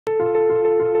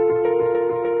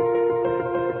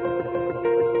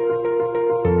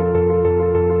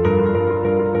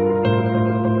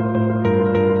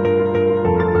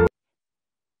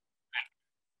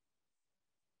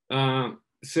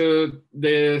So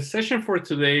the session for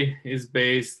today is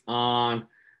based on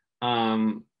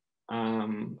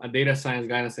a data science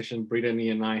guidance session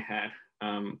Brittany and I had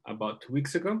about 2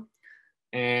 weeks ago.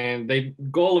 And the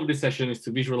goal of this session is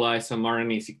to visualize some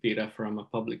RNA-seq data from a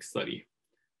public study.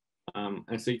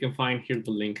 And so you can find here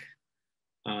the link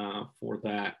for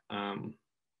that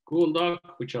Google Doc,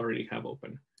 which I already have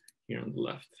open here on the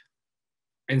left.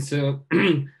 And so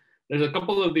there's a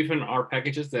couple of different R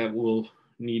packages that we'll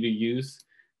need to use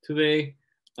today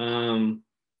for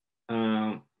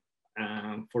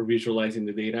visualizing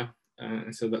the data.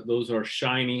 So that those are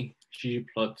Shiny,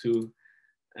 ggplot2,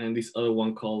 and this other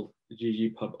one called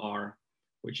ggpubr,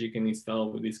 which you can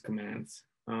install with these commands.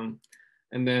 And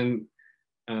then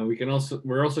we're also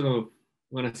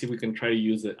going to see if we can try to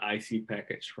use the IC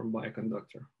package from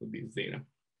Bioconductor with these data.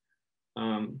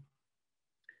 And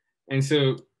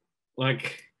so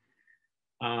like,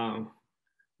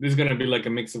 this is going to be like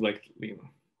a mix of like,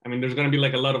 there's going to be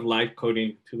like a lot of live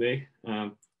coding today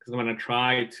because I'm going to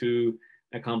try to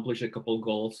accomplish a couple of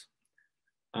goals.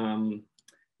 And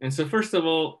so first of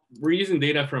all, we're using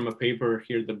data from a paper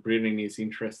here that Brittany is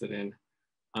interested in.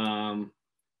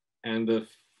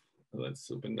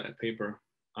 Let's open that paper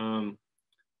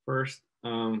first.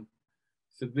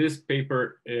 So this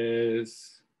paper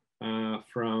is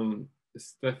from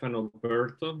Stefano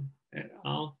Berto et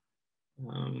al.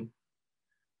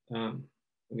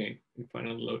 Okay, we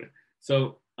finally loaded.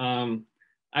 So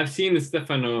I've seen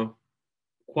Stefano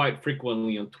quite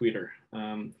frequently on Twitter.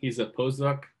 He's a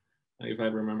postdoc, if I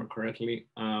remember correctly.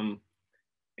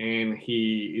 And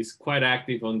he is quite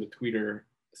active on the Twitter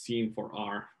scene for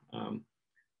R.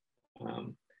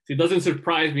 So it doesn't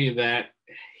surprise me that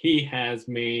he has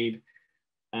made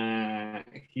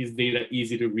his data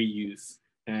easy to reuse,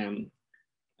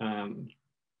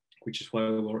 which is why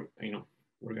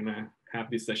we're gonna have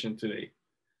this session today.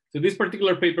 So this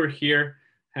particular paper here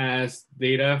has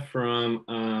data from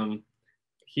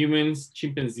humans,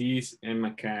 chimpanzees, and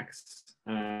macaques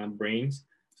brains.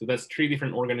 So that's 3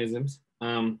 different organisms,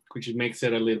 which makes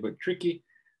it a little bit tricky.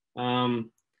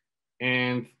 On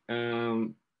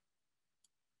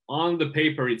the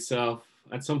paper itself,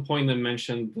 at some point they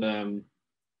mentioned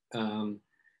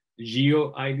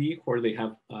GeoID, where they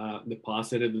have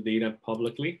deposited the data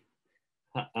publicly.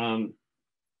 And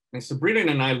so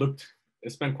Brittany and I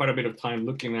spent quite a bit of time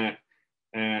looking at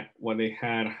what they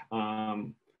had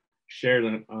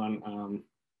shared on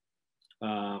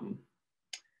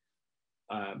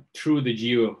through the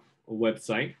Geo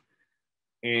website,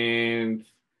 and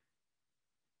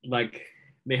like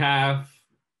they have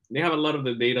a lot of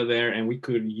the data there, and we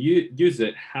could use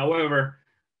it. However,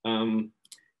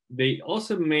 they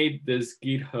also made this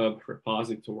GitHub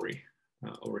repository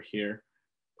over here,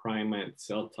 primate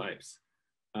cell types,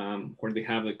 where they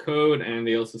have the code, and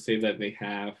they also say that they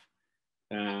have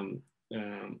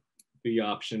the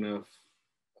option of,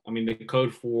 the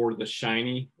code for the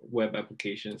Shiny web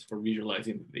applications for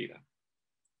visualizing the data.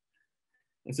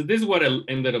 And so this is what I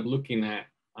ended up looking at.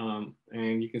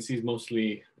 And you can see it's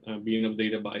mostly being of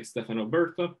data by Stefano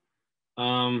Berto.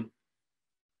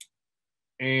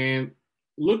 And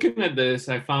looking at this,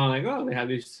 I found like, oh, they have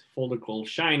this folder called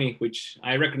Shiny, which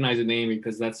I recognize the name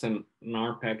because that's an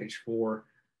R package for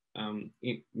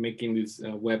making these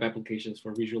web applications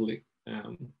for visually,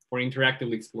 for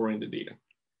interactively exploring the data.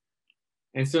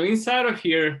 And so inside of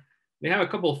here, they have a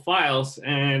couple of files,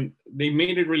 and they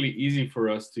made it really easy for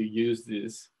us to use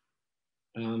this.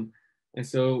 And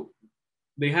so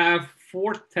they have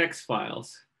 4 text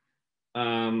files.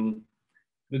 The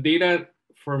data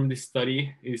from this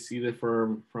study is either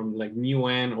from like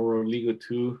NewN or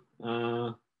Oligo2,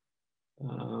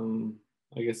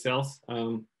 I guess, cells.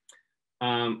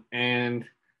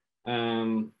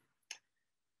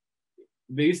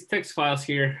 These text files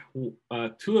here, 2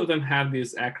 of them have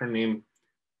this acronym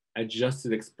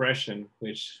adjusted expression,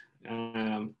 which,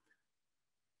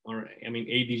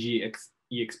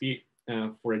 ADG-EXP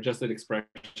for adjusted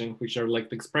expression, which are like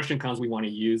the expression counts we want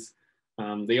to use.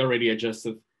 They already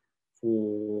adjusted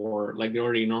for, like, they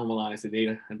already normalized the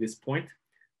data at this point,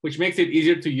 which makes it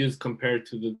easier to use compared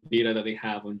to the data that they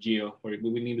have on Geo, where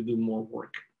we need to do more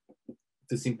work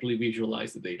to simply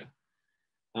visualize the data.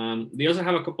 They also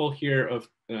have a couple here of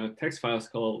text files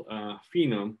called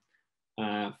phenome,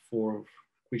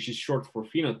 which is short for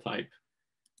phenotype.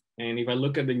 And if I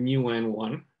look at the NewN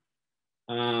one,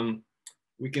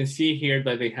 we can see here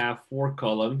that they have 4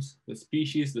 columns: the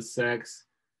species, the sex,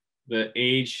 the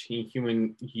age in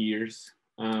human years,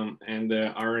 and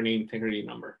the RNA integrity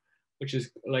number, which is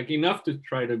like enough to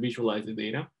try to visualize the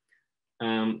data.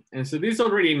 And so this is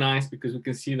already nice because we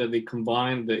can see that they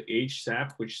combine the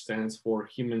HSAP, which stands for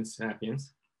human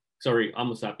sapiens, sorry,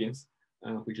 Homo sapiens,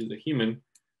 which is a human.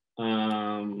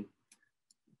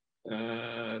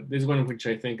 This one, which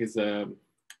I think is I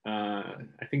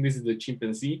think this is the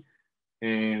chimpanzee,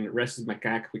 and rest is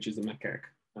macaque, which is a macaque,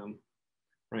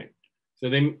 right? So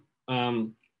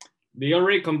they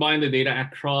already combined the data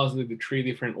across the 3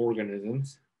 different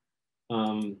organisms.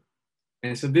 And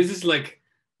so this is like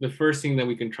the first thing that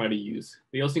we can try to use.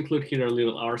 They also include here a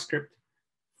little R script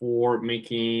for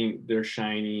making their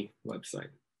Shiny website.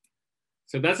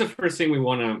 So that's the first thing we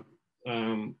want to,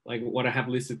 like what I have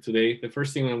listed today. The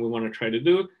first thing that we want to try to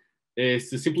do is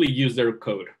to simply use their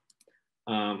code.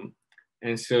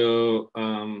 And so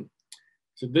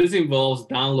this involves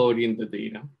downloading the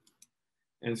data.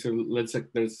 And so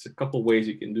there's a couple ways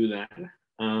you can do that.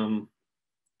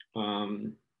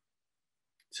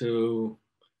 So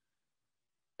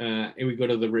if we go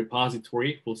to the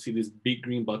repository, we'll see this big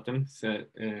green button set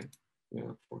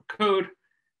for code.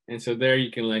 And so there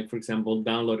you can, like, for example,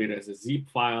 download it as a zip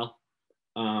file.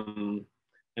 And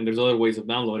there's other ways of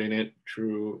downloading it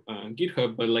through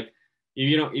GitHub. But like, if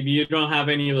you don't have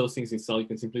any of those things installed, you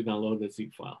can simply download the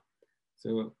zip file.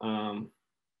 So I'm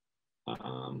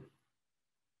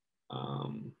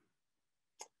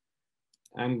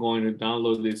going to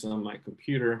download this on my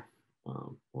computer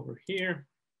over here.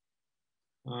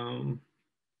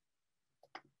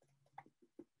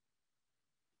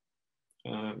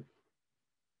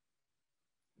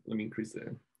 Let me increase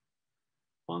the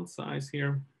font size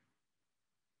here.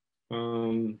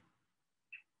 So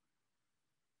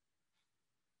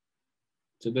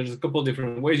there's a couple of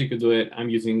different ways you could do it. I'm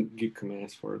using Git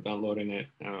commands for downloading it,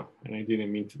 and I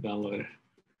didn't mean to download it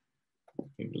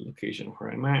in the location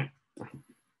where I'm at.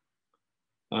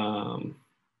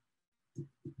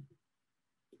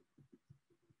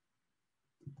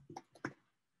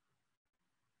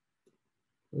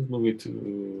 Let's move it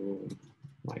to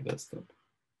my desktop.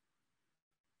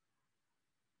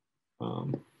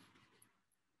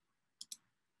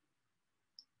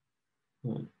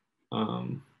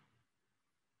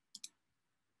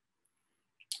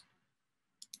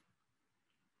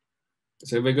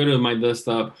 So if I go to my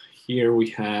desktop, here we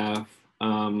have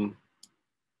the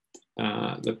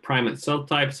primate cell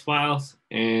types files,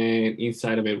 and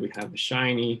inside of it we have the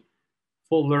Shiny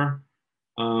folder.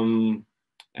 And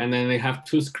then they have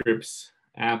 2 scripts,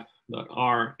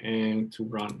 app.r and to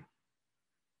run.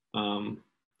 So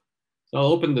I'll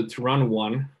open the to run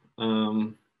one.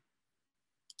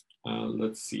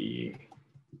 Let's see.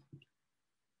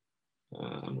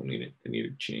 I need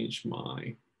to change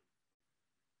my.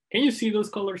 Can you see those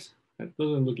colors? That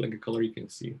doesn't look like a color you can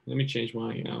see. Let me change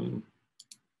my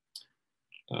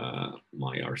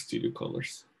my RStudio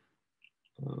colors.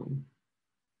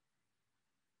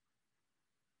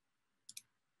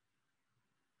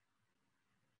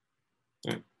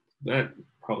 That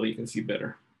probably you can see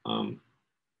better.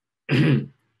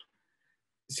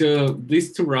 So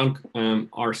this to run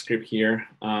R script here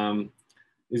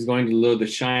is going to load the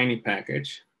Shiny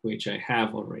package, which I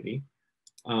have already.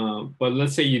 But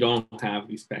let's say you don't have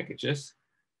these packages.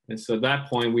 And so at that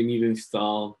point, we need to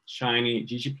install Shiny,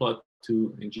 ggplot2,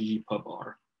 and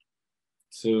ggpubr.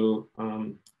 So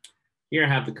here I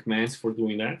have the commands for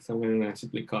doing that. So I'm going to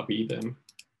simply copy them,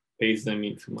 paste them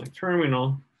into my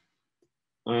terminal.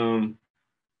 And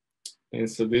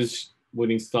so this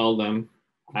would install them.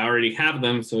 I already have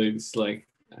them, so it's like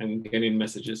I'm getting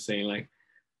messages saying like,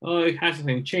 oh, it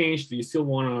hasn't changed. Do you still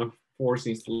want to force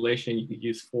installation? You could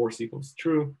use force equals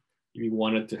true if you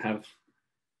wanted to have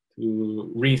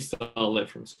to reinstall it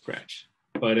from scratch.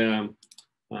 But in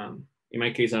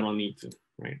my case, I don't need to,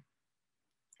 right?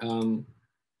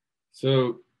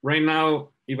 So right now,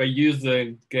 if I use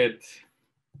the get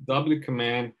w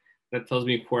command, that tells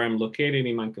me where I'm located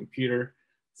in my computer.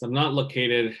 So I'm not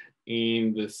located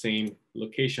in the same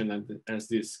location as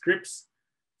these scripts.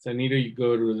 So I need to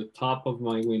go to the top of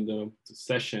my window to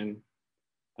session,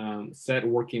 set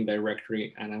working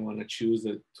directory, and I want to choose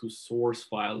the to source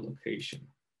file location.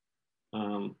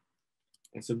 And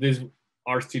so this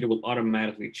RStudio will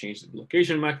automatically change the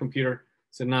location of my computer.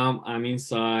 So now I'm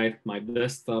inside my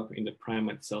desktop in the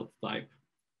primate cell type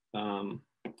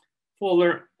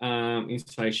folder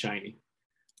inside Shiny.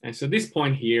 And so at this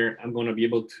point here, I'm going to be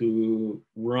able to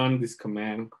run this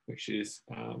command, which is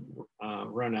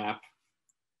run app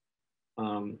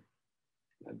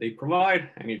that they provide,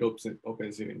 and it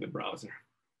opens it in the browser.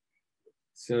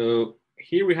 So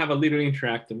here we have a little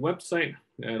interactive website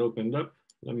that opened up.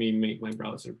 Let me make my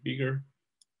browser bigger.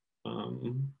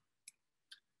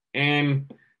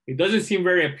 And it doesn't seem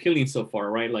very appealing so far,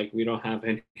 right? Like we don't have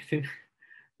anything,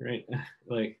 right?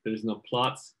 Like there's no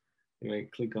plots. If I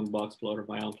click on box plot or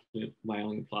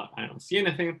violin plot, I don't see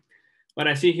anything. But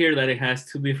I see here that it has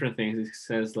two different things. It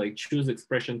says like choose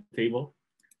expression table.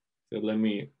 So let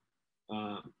me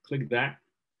click that.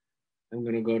 I'm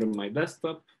gonna go to my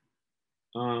desktop,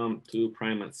 to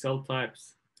primate cell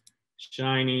types,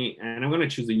 Shiny, and I'm gonna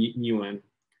choose the new one.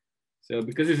 So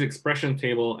because it's expression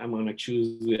table, I'm gonna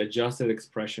choose the adjusted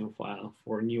expression file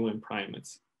for new and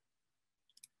primates.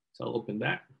 So I'll open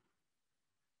that.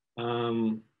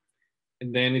 And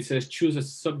then it says choose a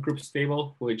subgroups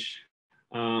table, which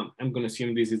I'm going to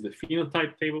assume this is the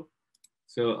phenotype table.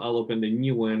 So I'll open the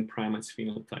new one, primates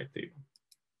phenotype table.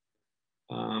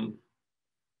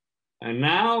 And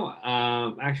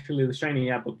now, actually, the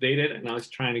Shiny app updated, and now it's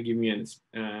trying to give me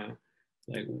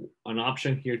like an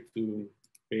option here to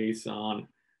based on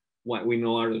what we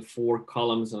know are the 4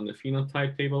 columns on the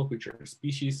phenotype table, which are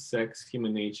species, sex,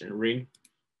 human age, and ring.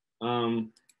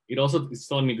 It also is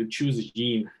telling me to choose a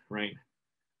gene, right?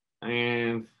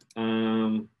 And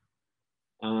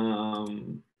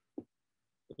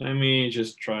let me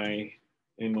just try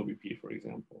MOBP, for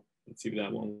example. Let's see if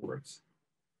that one works.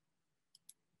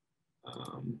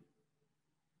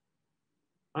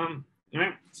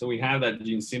 Right. So we have that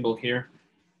gene symbol here,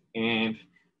 and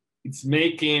it's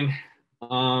making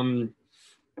a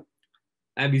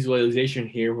visualization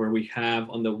here where we have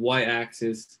on the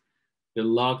y-axis the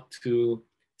log2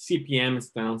 CPM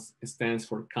stands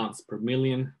for counts per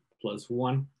million plus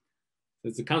 1. So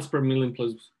it's the counts per million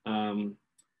plus, so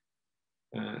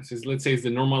let's say it's the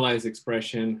normalized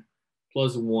expression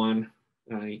plus 1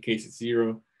 in case it's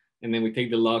 0. And then we take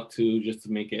the log2 just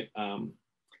to make it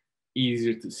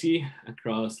easier to see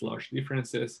across large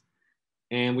differences.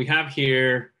 And we have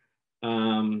here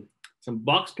some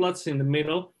box plots in the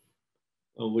middle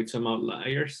with some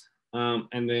outliers.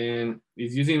 And then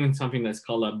it's using something that's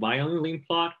called a Violin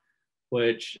plot,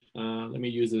 which let me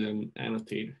use it and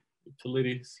annotate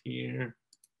utilities here,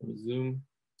 zoom.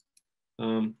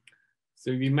 So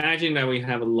if you imagine that we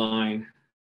have a line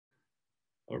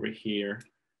over here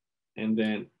and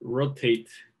then rotate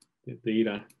the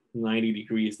data 90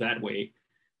 degrees that way,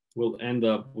 we'll end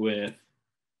up with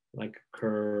like a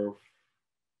curve.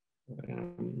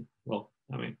 Well,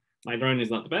 I mean, my drawing is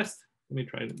not the best. Let me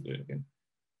try to do it again.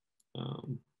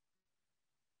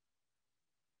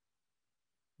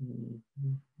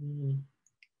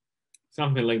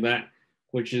 Something like that,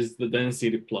 which is the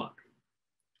density plot.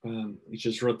 It's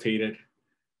just rotated.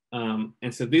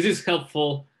 And so this is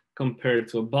helpful compared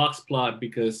to a box plot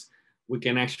because we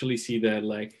can actually see that,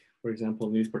 like, for example,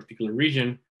 in this particular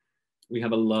region, we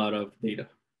have a lot of data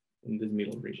in this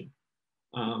middle region.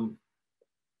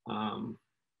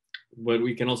 But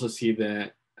we can also see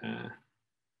that,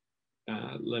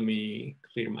 let me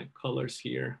clear my colors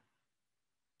here.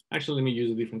 Actually, let me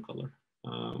use a different color.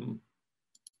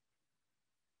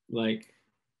 Like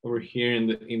over here in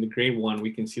the gray one,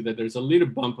 we can see that there's a little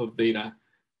bump of data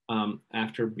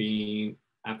after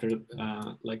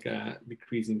like a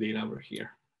decrease in data over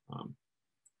here.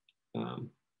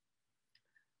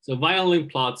 So violin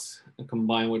plots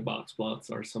combined with box plots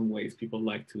are some ways people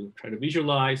like to try to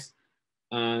visualize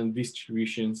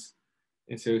distributions.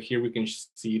 And so here we can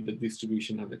see the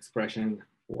distribution of expression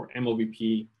for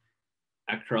MOBP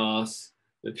across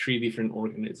the 3 different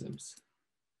organisms.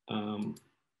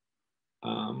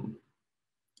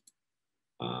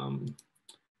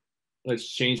 Let's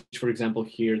change, for example,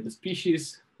 here the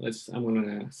species. I'm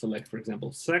gonna select, for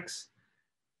example, sex.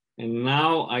 And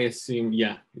now I assume,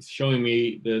 yeah, it's showing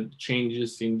me the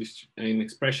changes in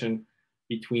expression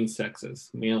between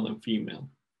sexes, male and female.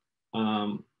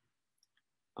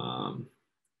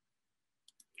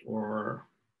 Or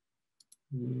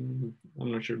I'm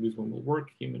not sure this one will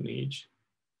work, human age.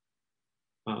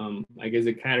 I guess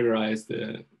they categorize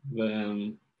the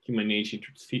human age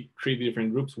into 3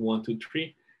 different groups, 1, 2,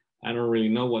 3. I don't really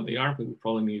know what they are, but we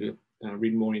probably need to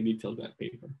read more in detail that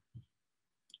paper.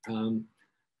 The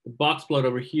box plot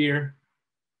over here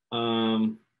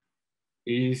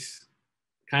is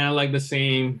kind of like the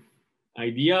same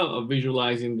idea of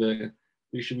visualizing the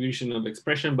distribution of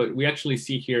expression, but we actually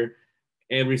see here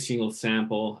every single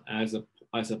sample as a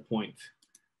point.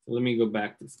 So let me go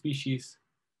back to species.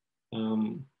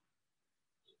 And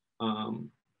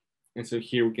so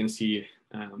here we can see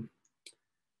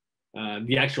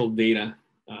the actual data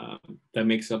that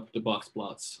makes up the box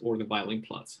plots or the violin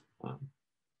plots.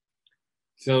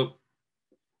 So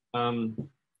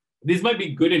this might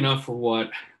be good enough for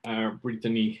what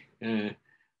Brittany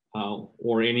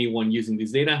or anyone using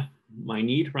this data might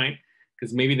need, right?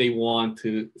 Because maybe they want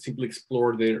to simply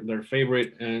explore their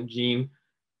favorite gene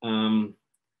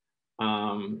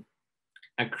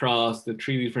across the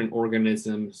 3 different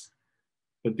organisms,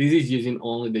 but this is using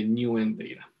only the new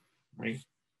data, right?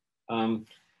 And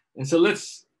so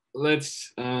let's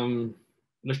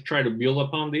try to build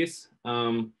upon this.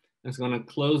 I'm just going to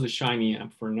close the Shiny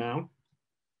app for now.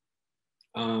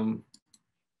 I'm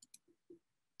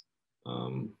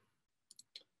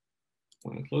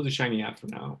going to close the Shiny app for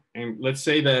now. And let's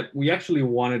say that we actually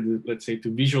wanted to, let's say, to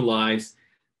visualize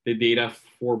the data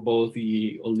for both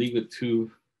the oligo2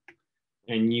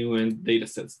 and NUEN data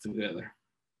sets together.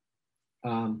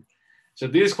 So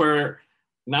this is where,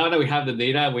 now that we have the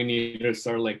data, we need to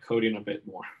start like coding a bit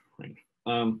more, right?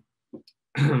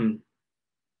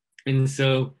 And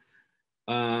so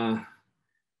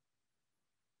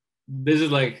this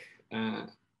is like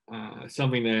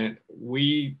something that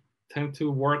we tend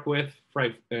to work with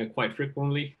quite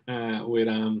frequently with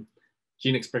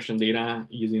gene expression data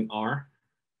using R.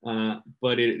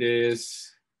 But it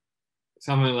is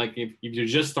something like if you're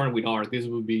just starting with R, this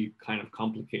would be kind of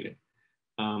complicated.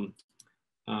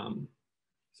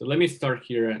 So let me start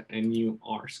here a new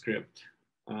R script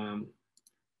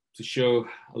to show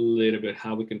a little bit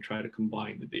how we can try to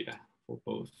combine the data for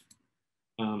both.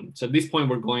 So at this point,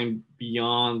 we're going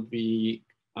beyond the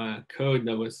code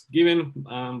that was given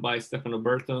by Stefano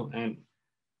Berto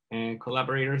and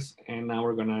collaborators. And now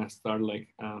we're gonna start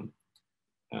like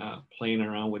playing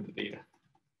around with the data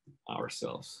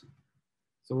ourselves.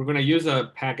 So we're gonna use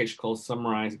a package called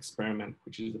Summarize Experiment,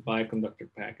 which is a bioconductor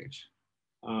package.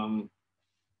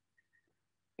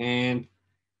 And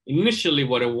initially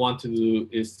what I want to do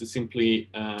is to simply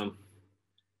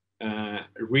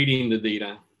reading the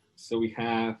data. So we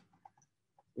have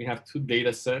two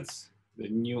data sets, the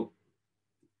NUEN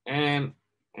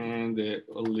and the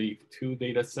OLIG2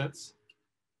 data sets.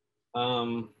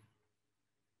 And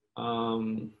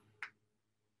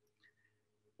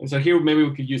so here maybe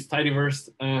we could use tidyverse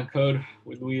code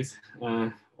with Luis,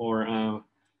 or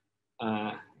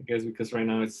I guess because right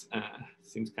now it's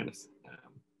seems kind of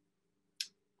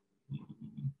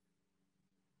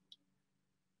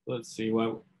let's see.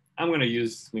 Well, I'm going to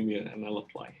use maybe an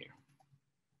lapply here.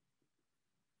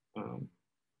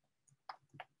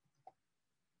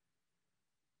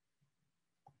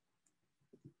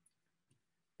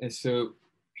 And so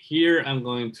here I'm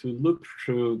going to look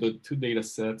through the two data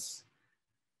sets,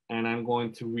 and I'm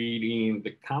going to read in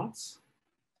the counts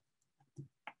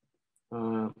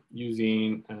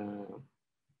using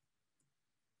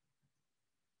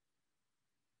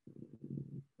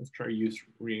let's try to use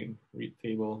read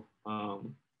table.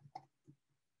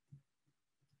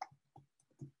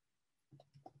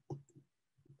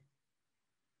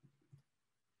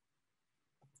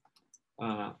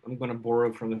 I'm going to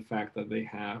borrow from the fact that they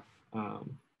have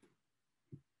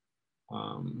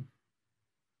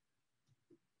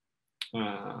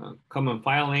common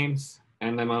file names,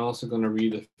 and then I'm also going to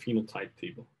read the phenotype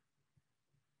table.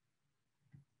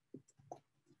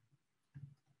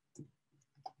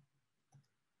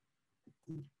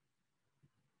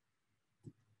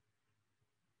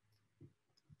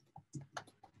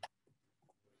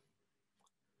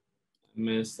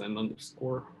 Missed an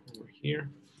underscore over here.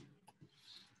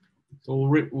 So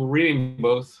we're reading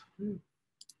both.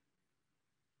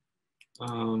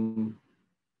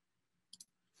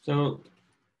 So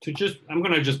I'm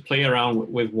gonna just play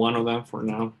around with one of them for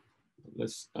now.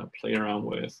 Let's play around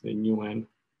with the NUEN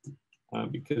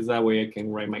because that way I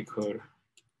can write my code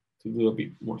to do a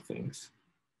bit more things.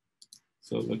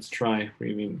 So let's try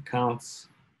reading counts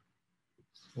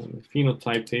and the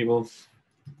phenotype table.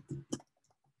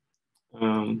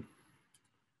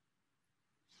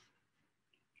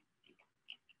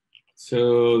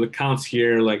 So the counts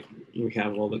here, like we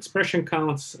have all the expression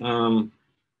counts, all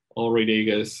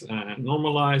radiagas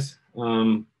normalize.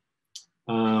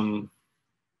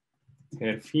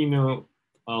 At pheno,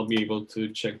 I'll be able to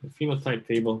check the phenotype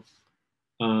table.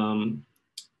 And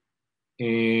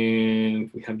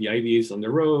we have the IDs on the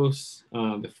rows,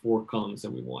 the 4 columns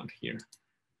that we want here.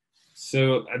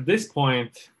 So at this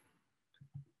point,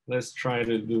 let's try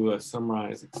to do a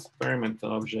summarize experiment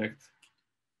object.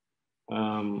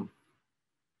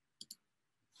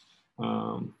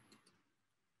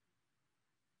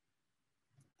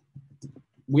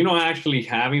 We don't actually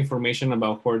have information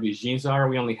about where these genes are.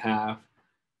 We only have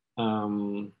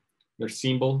their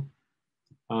symbol.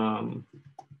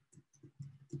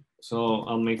 So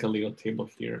I'll make a little table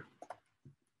here.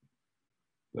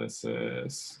 This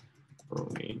is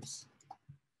names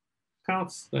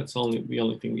counts. That's the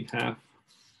only thing we have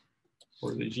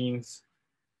for the genes.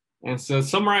 And so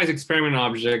summarize experiment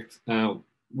object.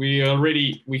 We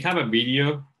have a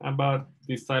video about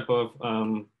this type of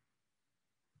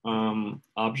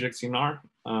objects in R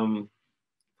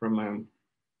from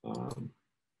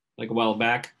like a while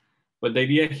back. But the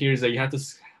idea here is that you have to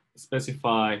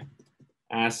specify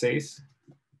assays.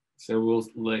 So we'll,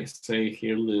 let's say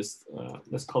here list,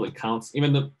 let's call it counts,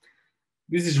 even though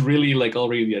this is really like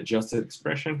already the adjusted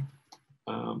expression,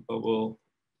 but we'll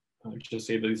just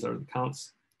say these are the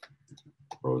counts.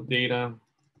 Raw data,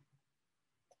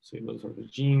 say those are the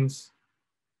genes.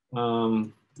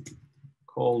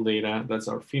 Call data, that's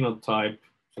our phenotype,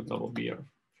 so that will be our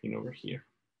pheno over here.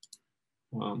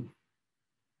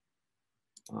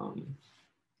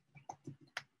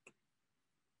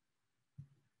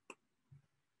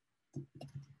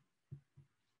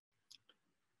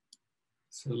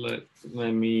 So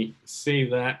let me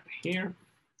save that here.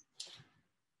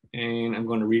 And I'm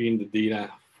going to read in the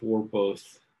data for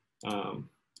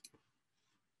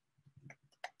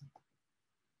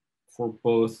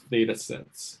both data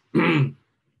sets.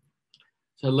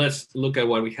 So let's look at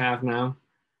what we have now.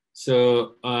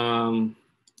 So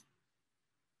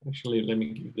actually, let me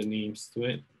give the names to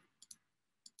it.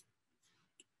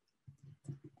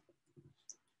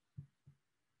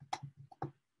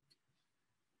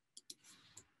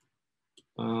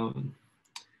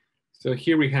 So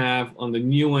here we have on the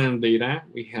new data,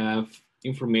 we have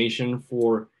information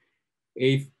for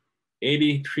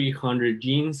 8,300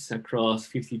 genes across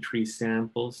 53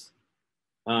 samples.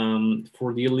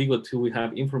 For the oligo2, we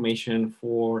have information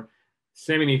for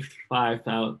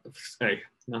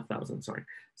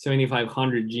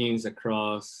 7,500 genes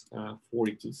across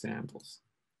 42 samples.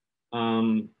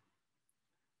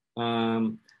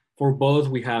 For both,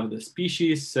 we have the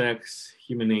species, sex,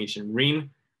 human age, and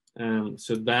ring.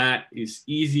 So that is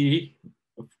easy.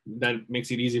 That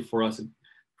makes it easy for us to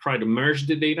try to merge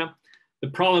the data. The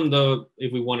problem, though,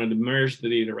 if we wanted to merge the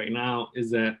data right now,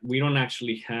 is that we don't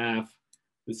actually have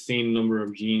the same number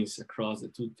of genes across the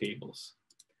two tables.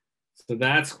 So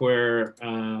that's where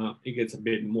it gets a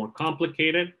bit more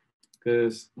complicated,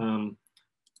 because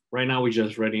right now we're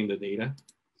just reading the data.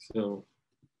 So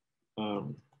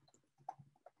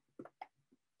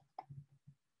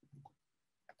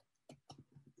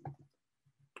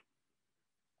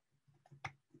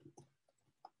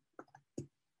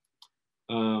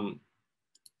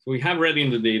so we have read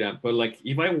in the data, but like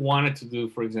if I wanted to do,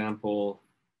 for example,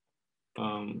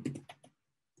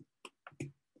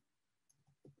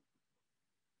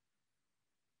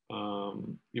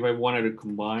 if I wanted to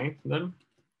combine them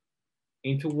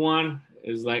into one,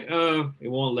 it's like, oh, it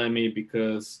won't let me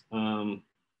because the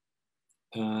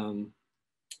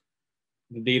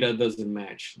data doesn't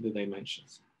match the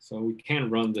dimensions. So we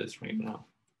can't run this right now.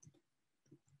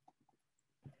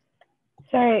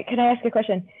 Sorry, can I ask a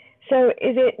question? So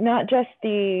is it not just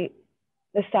the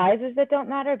sizes that don't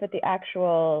matter, but the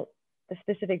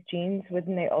specific genes,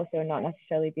 wouldn't they also not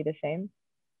necessarily be the same?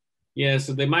 Yeah,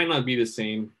 so they might not be the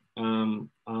same. And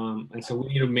so we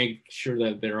need to make sure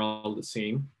that they're all the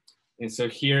same. And so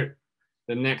here,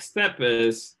 the next step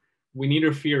is we need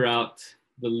to figure out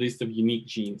the list of unique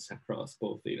genes across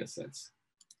both data sets.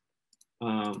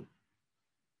 So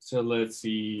let's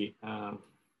see.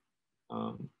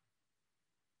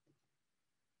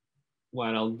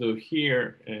 What I'll do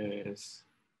here is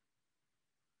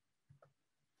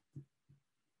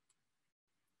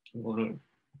I'm going to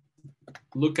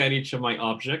look at each of my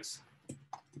objects.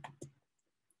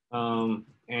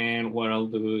 And what I'll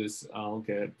do is I'll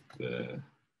get the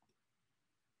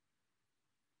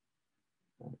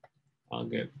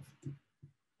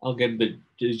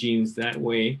genes that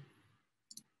way.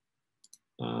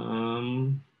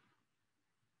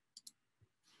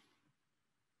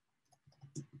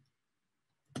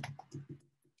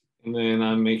 And then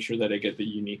I'll make sure that I get the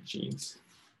unique genes.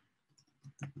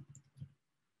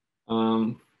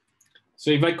 So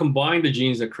if I combine the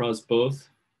genes across both,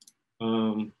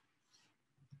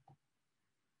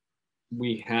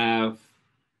 we have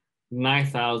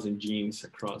 9,000 genes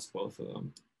across both of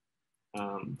them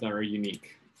that are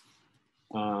unique.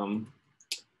 And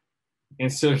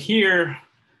so here,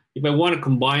 if I want to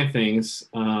combine things,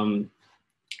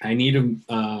 I need to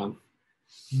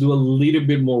do a little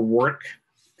bit more work,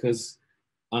 because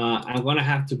I'm going to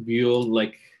have to build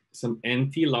like some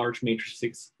empty large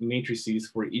matrices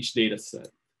for each data set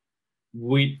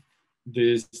with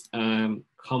this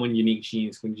common unique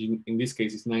genes, which in this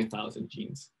case is 9,000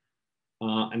 genes.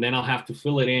 And then I'll have to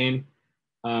fill it in.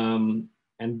 And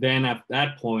then at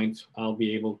that point, I'll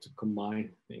be able to combine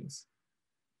things.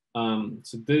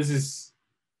 So this is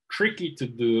tricky to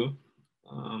do.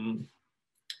 And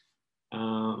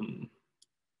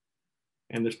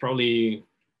there's probably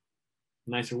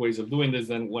nicer ways of doing this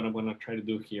than what I'm going to try to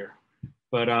do here.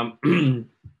 But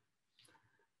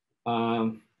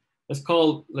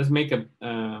let's make a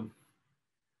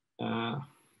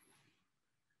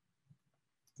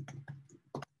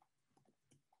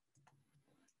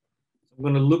I'm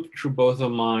going to look through both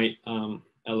of my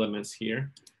elements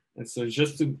here. And so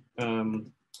just to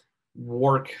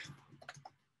work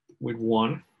with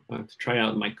one, to try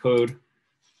out my code,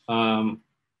 I'll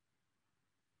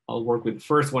work with the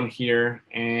first one here,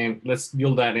 and let's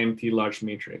build that empty large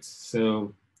matrix.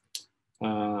 So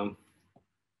so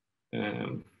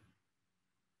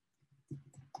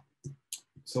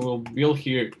we'll build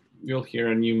here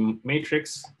a new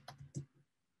matrix.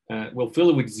 We'll fill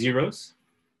it with zeros.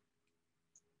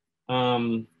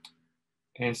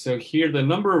 And so here, the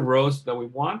number of rows that we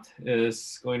want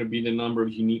is going to be the number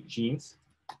of unique genes.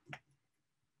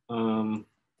 The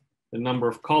number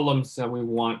of columns that we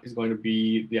want is going to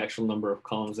be the actual number of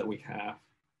columns that we have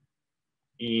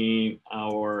in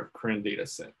our current data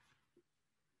set.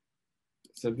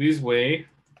 So this way,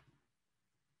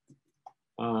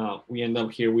 we end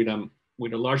up here with a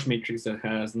large matrix that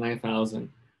has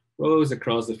 9,000 rows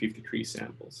across the 53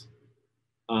 samples.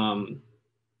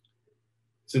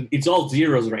 So it's all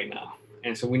zeros right now.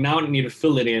 And so we now need to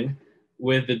fill it in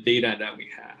with the data that we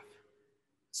have.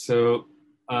 So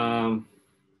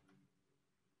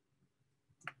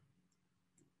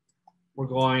we're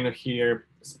going to here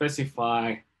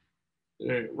specify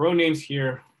the row names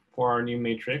here for our new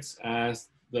matrix as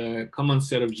the common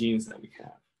set of genes that we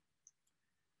have.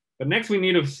 But next we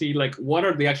need to see like what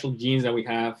are the actual genes that we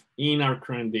have in our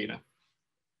current data.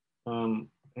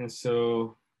 And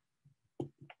so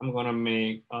I'm going to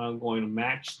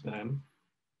match them.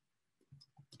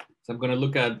 So I'm going to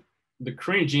look at the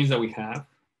current genes that we have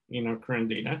in our current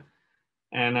data,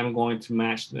 and I'm going to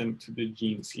match them to the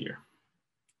genes here.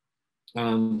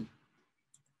 In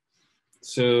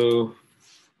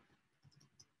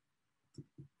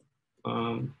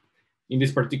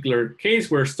this particular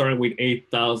case, we're starting with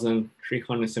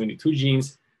 8,372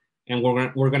 genes, and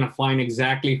we're gonna find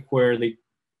exactly where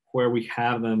we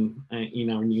have them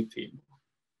in our new table.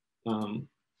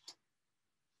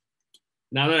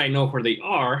 Now that I know where they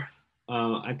are,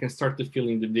 I can start to fill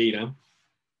in the data.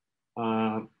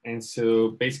 And so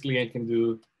basically I can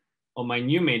do on my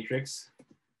new matrix,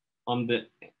 on the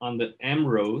M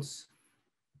rows,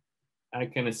 I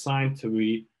can assign to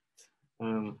it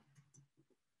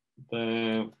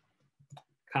the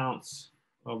counts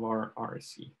of our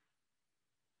RSE.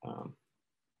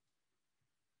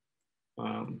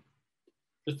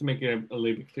 Just to make it a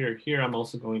little bit clearer here, I'm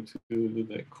also going to do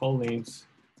the call names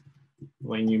of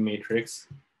my new matrix.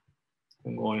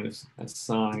 I'm going to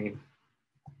assign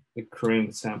the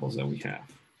current samples that we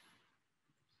have.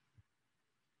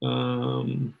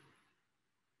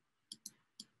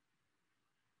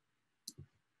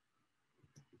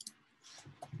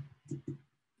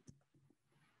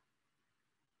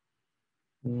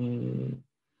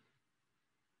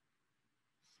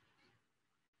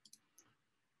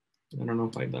 I don't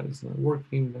know why that is not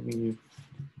working. Let me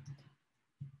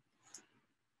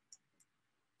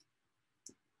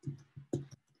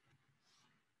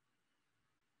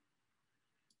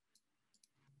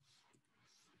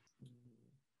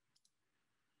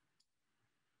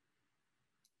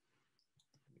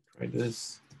try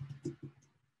this.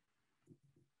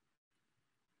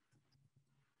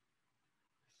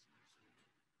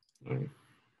 All right.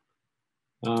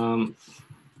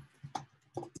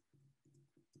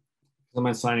 I'm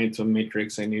assigning it to a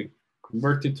matrix. I need to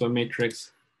convert it to a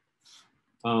matrix.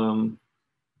 So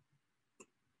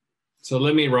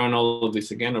let me run all of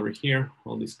this again over here,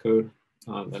 all this code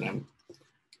that I'm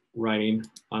writing.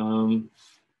 And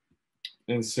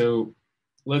so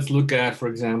let's look at, for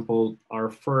example, our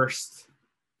first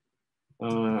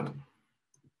like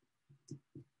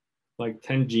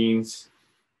 10 genes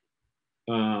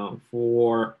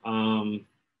for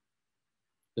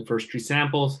the first 3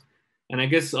 samples. And I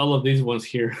guess all of these ones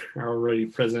here are already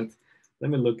present.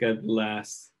 Let me look at the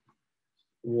last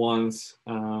ones.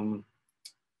 So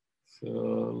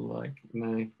like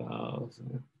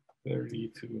 9,030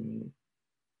 to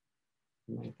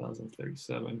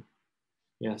 9,037.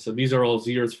 Yeah, so these are all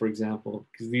zeros, for example,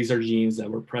 because these are genes that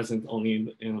were present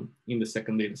only in the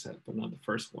second data set, but not the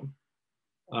first one.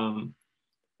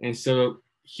 And so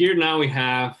here now we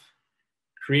have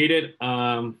created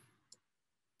our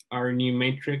new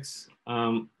matrix.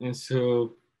 And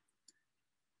so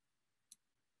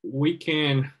we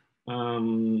can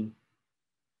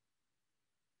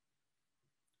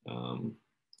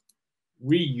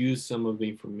reuse some of the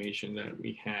information that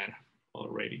we had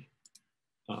already.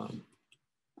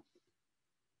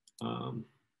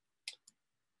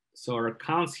 So our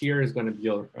counts here is going to be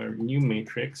our new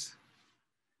matrix.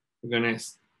 We're going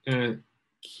to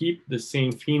keep the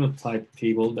same phenotype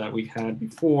table that we had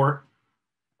before.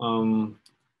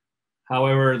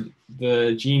 However,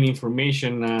 the gene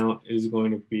information now is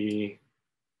going to be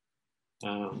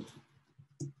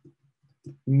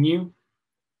new.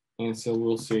 And so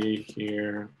we'll say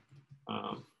here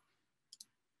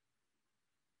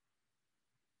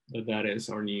that is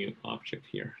our new object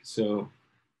here. So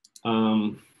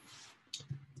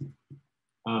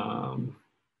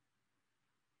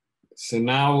so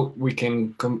now we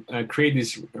can create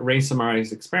these range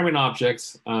summarized experiment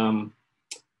objects with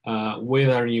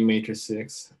our new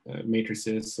matrices.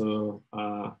 So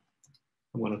I'm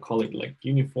going to call it like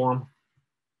uniform.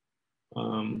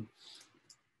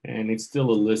 And it's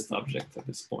still a list object at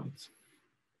this point.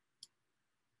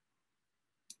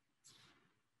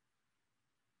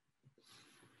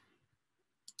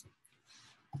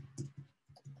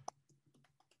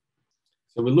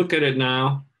 So we look at it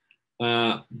now.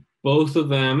 Both of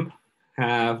them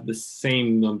have the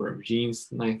same number of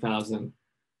genes,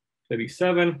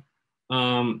 9,037.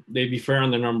 They differ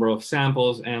on the number of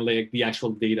samples and like the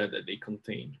actual data that they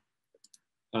contain.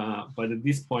 But at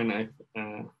this point,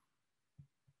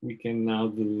 we can now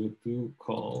do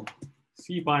call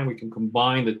cbind. We can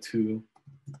combine the two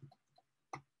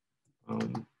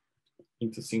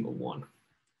into single one.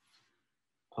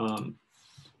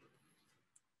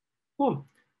 Cool.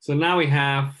 So now we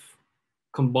have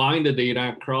combined the data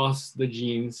across the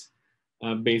genes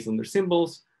based on their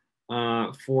symbols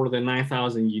for the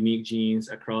 9,000 unique genes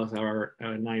across our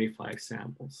 95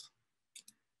 samples.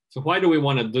 So why do we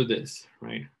want to do this,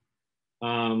 right?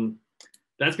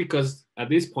 That's because at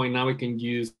this point now we can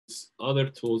use other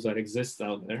tools that exist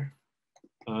out there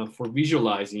for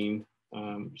visualizing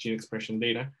gene expression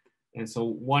data. And so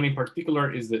one in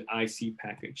particular is the IC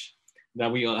package that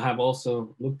we have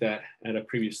also looked at a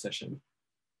previous session.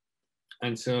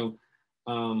 And so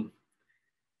I'm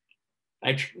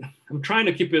trying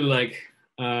to keep it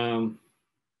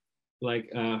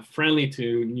friendly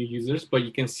to new users, but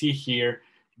you can see here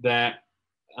that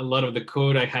a lot of the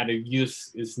code I had to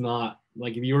use is not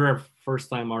like, if you're a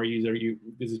first-time R user,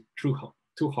 this is too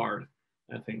hard,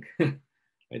 I think. Right?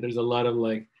 There's a lot of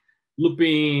like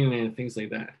looping and things like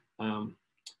that.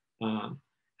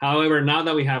 However, now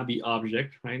that we have the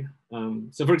object, right?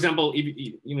 So for example,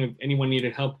 if anyone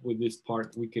needed help with this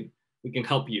part, we can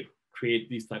help you create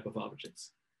these type of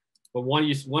objects. But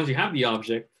once you have the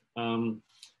object,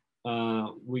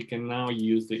 we can now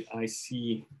use the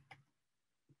IC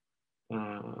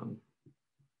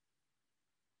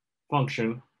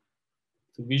function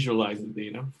to visualize the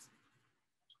data.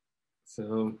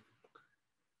 So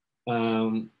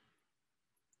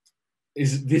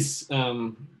this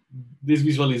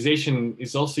visualization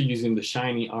is also using the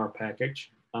Shiny R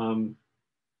package,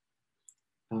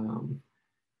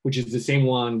 which is the same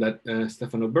one that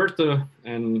Stefano Berto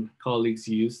and colleagues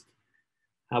used.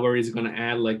 However, it's going to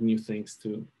add like new things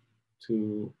to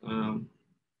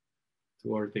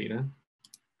our data.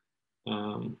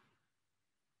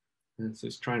 And so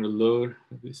it's trying to load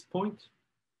at this point.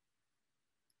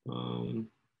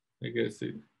 I guess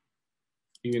it's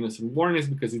giving us some warnings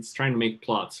because it's trying to make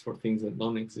plots for things that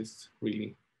don't exist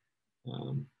really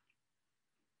in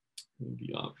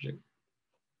the object.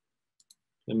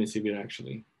 Let me see if it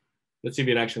actually, let's see if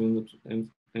it actually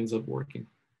ends up working.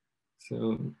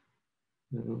 So,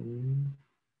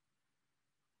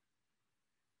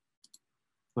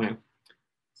 okay.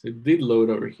 So it did load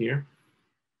over here.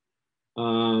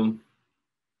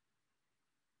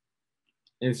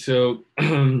 And so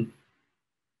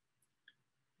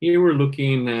here we're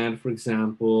looking at, for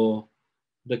example,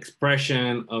 the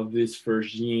expression of this first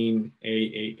gene,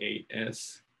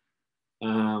 AAAS.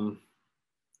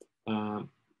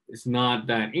 It's not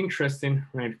that interesting,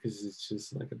 right? Because it's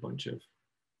just like a bunch of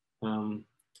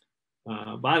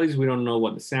bodies. We don't know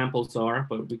what the samples are,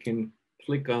 but we can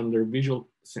click on their visual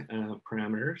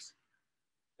parameters.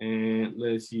 And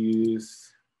let's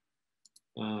use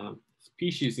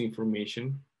species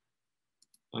information.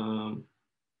 So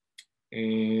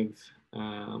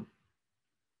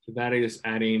that is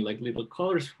adding like little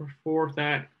colors for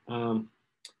that.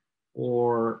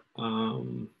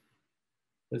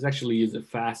 Let's actually use the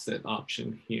facet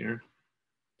option here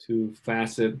to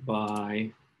facet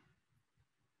by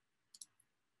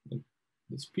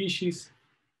the species.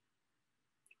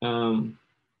 And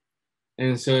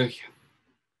so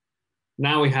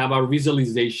now we have our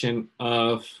visualization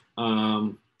of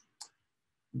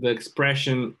the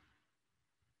expression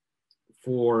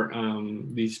for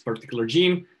this particular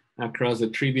gene across the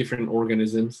 3 different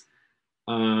organisms.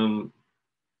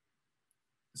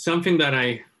 Something that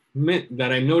I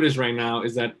noticed right now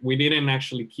is that we didn't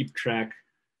actually keep track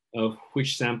of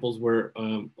which samples were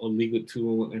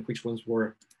oligo2 and which ones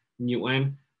were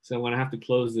mu-n. So I'm gonna have to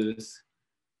close this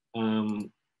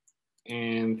and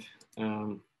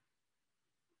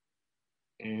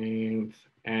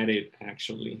add it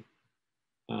actually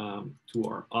to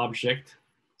our object.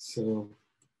 So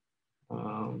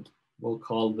we'll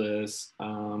call this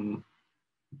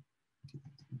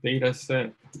data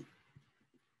set.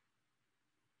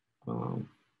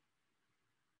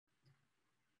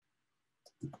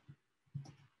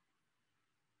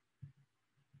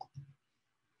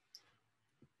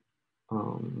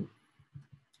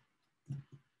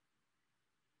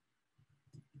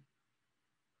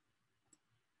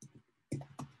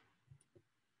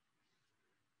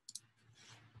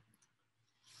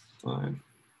 Fine.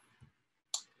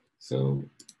 So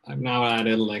I've now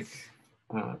added, like,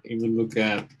 if we look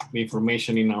at the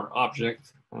information in our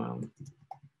object,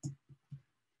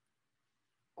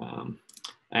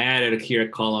 I added here a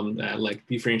column that like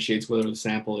differentiates whether the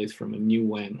sample is from a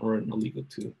new-N or an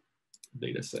oligo-2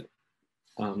 data set.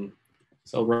 So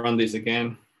I'll run this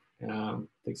again.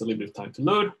 Takes a little bit of time to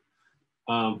load,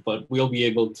 but we'll be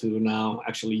able to now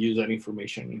actually use that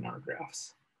information in our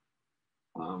graphs.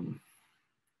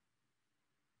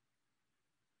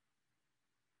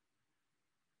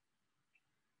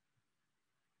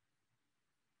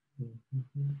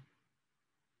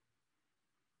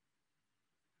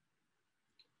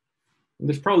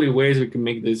 There's probably ways we can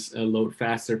make this load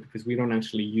faster because we don't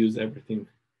actually use everything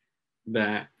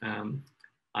that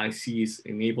IC is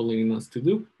enabling us to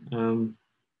do.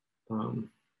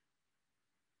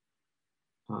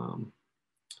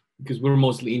 Because we're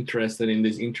mostly interested in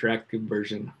this interactive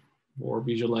version or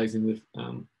visualizing with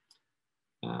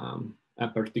a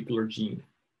particular gene,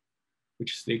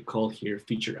 which they call here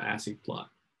feature assay plot.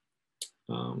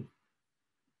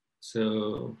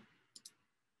 So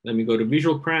let me go to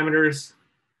visual parameters,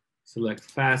 select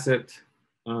facet.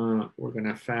 We're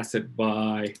gonna facet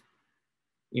by,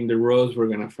 in the rows, we're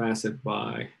gonna facet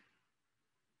by,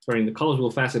 sorry, in the columns,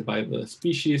 we'll facet by the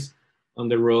species. On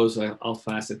the rows, I'll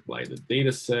facet by the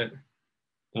data set.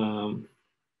 And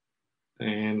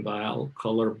I'll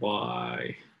color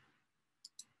by,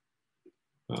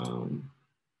 I'll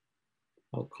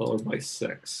color by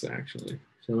sex, actually.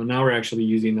 So now we're actually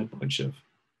using a bunch of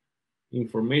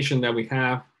information that we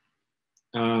have.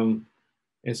 And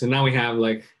so now we have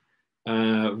like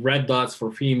red dots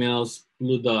for females,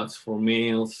 blue dots for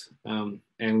males.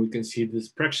 And we can see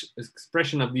this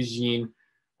expression of this gene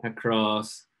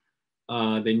across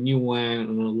the new-N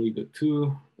and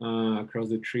oligo-2, across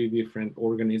the 3 different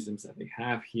organisms that they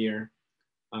have here.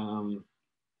 You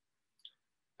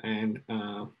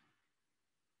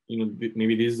know,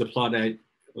 maybe this is the plot that,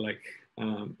 like,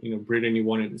 you know, Brittany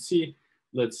wanted to see.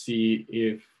 Let's see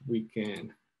if we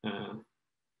can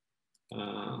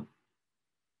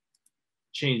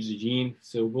change the gene.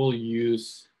 So we'll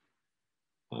use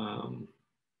a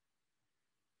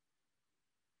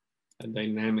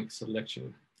dynamic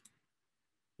selection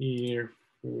here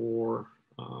for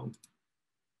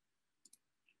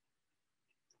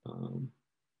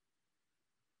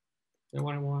that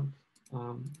what I want.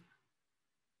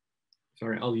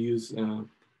 Sorry, I'll use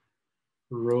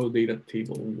row data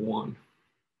table 1.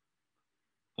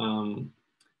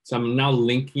 So I'm now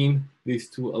linking these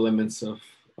 2 elements of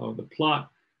the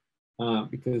plot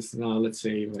because now let's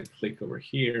say if I click over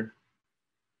here,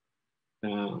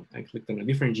 I clicked on a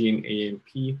different gene,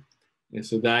 AMP, and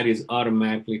so that is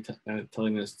automatically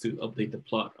telling us to update the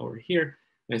plot over here.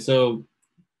 And so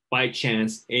by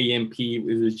chance, AMP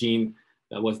is a gene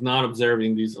that was not observed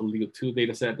in this oligo-2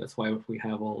 data set. That's why we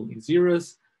have all these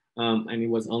zeros. And it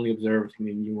was only observed in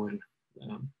the new-N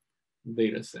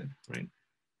data set, right?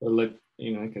 But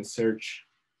you know, I can search.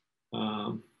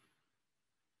 I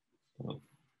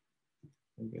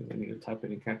need to type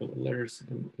it in capital letters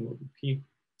and MOBP.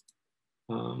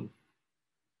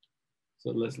 So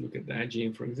let's look at that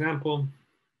gene, for example.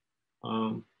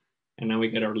 And now we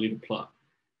get our little plot.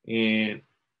 And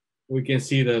we can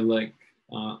see that, like,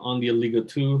 on the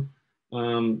oligo-2,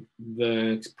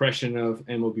 the expression of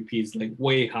MOBP is like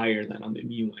way higher than on the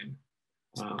new-N,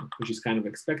 which is kind of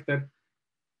expected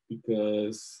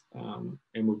because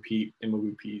MOBP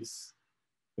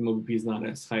is not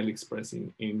as highly expressed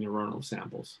in neuronal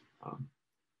samples.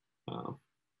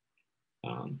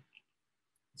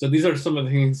 So these are some of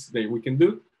the things that we can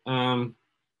do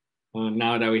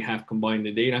now that we have combined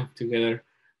the data together.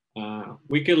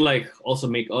 We could like also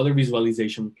make other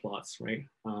visualization plots, right?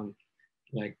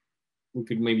 Like we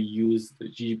could maybe use the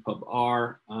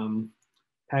ggpub-R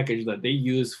package that they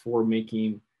use for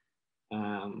making.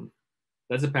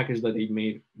 That's a package that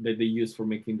they use for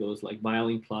making those like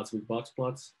Violin plots with box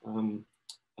plots.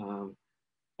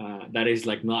 that is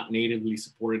like not natively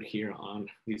supported here on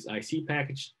this IC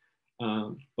package,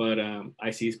 but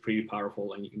IC is pretty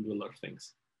powerful and you can do a lot of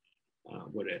things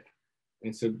with it.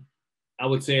 And so I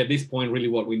would say at this point, really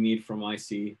what we need from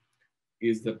IC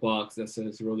is the box that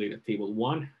says related table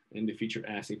 1 and the feature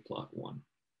assay plot 1.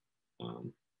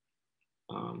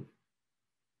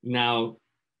 Now,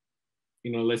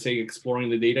 let's say exploring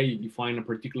the data, you find a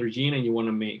particular gene and you want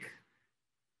to make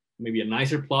maybe a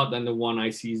nicer plot than the one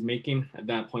IC is making. At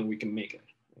that point, we can make it.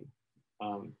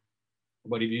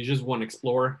 But if you just want to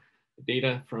explore the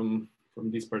data from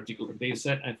this particular data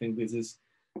set, I think this is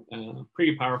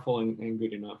pretty powerful and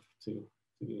good enough to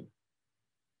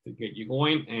get you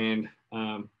going. And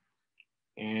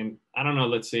I don't know,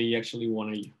 let's say you actually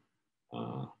want to,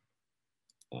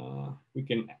 we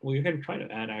can try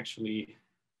to add actually,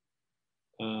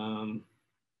 we're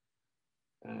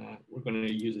going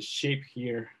to use a shape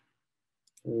here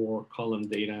for column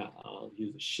data. I'll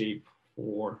use a shape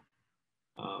for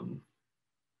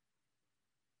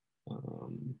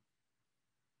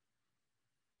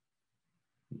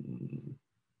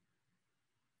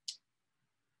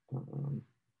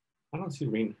I don't see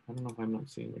rain. I don't know if I'm not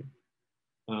seeing rain.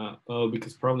 Oh,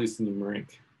 because probably it's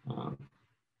numeric.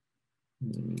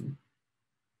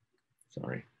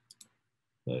 Sorry.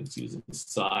 Let's use the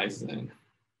size then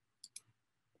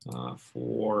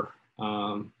for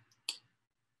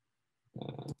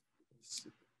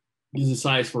use the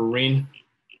size for rain.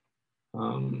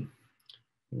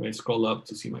 If I scroll up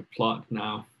to see my plot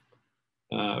now,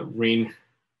 rain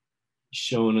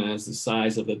shown as the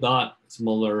size of the dot.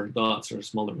 Smaller dots or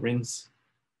smaller rings.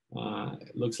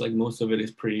 It looks like most of it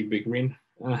is pretty big ring.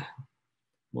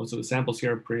 Most of the samples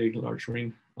here are pretty large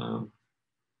ring.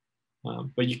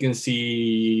 But you can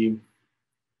see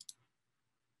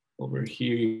over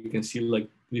here, you can see like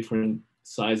different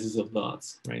sizes of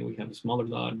dots, right? We have a smaller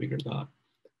dot, bigger dot.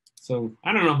 So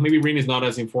I don't know, maybe ring is not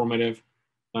as informative.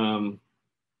 Maybe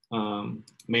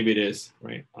it is,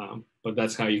 right? But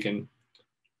that's how you can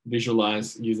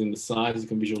visualize using the size. You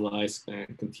can visualize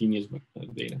continuous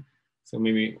data. So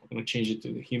maybe I'm gonna change it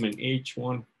to the human age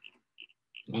one.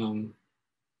 And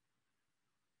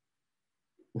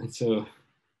so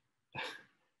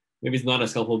maybe it's not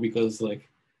as helpful because like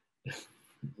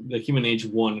the human age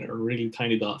one are really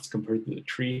tiny dots compared to the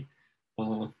tree.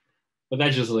 But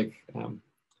that's just like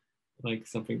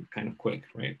something kind of quick,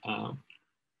 right?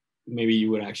 Maybe you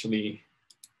would actually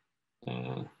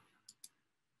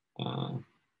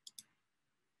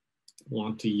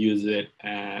want to use it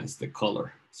as the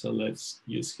color. So let's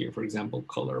use here, for example,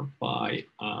 color by,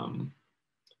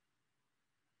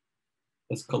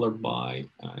 let's color by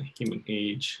human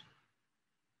age,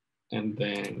 and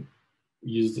then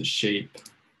use the shape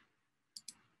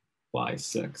by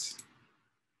sex.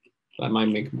 That might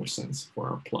make more sense for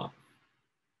our plot.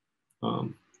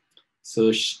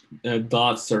 So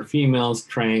dots are females,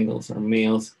 triangles are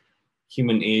males.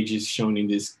 Human age is shown in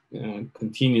this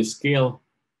continuous scale.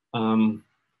 And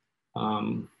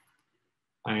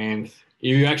if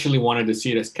you actually wanted to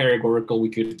see it as categorical, we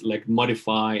could like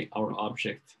modify our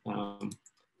object,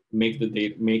 make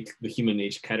the human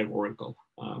age categorical.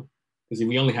 Because if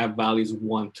we only have values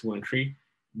 1, 2, and 3,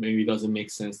 maybe it doesn't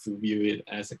make sense to view it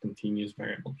as a continuous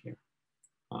variable here.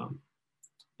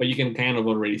 But you can kind of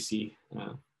already see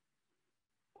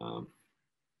the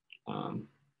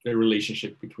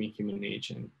relationship between human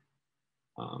age and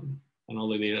all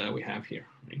the data that we have here,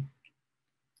 right?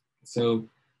 So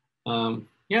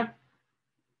yeah,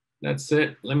 that's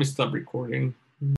it. Let me stop recording.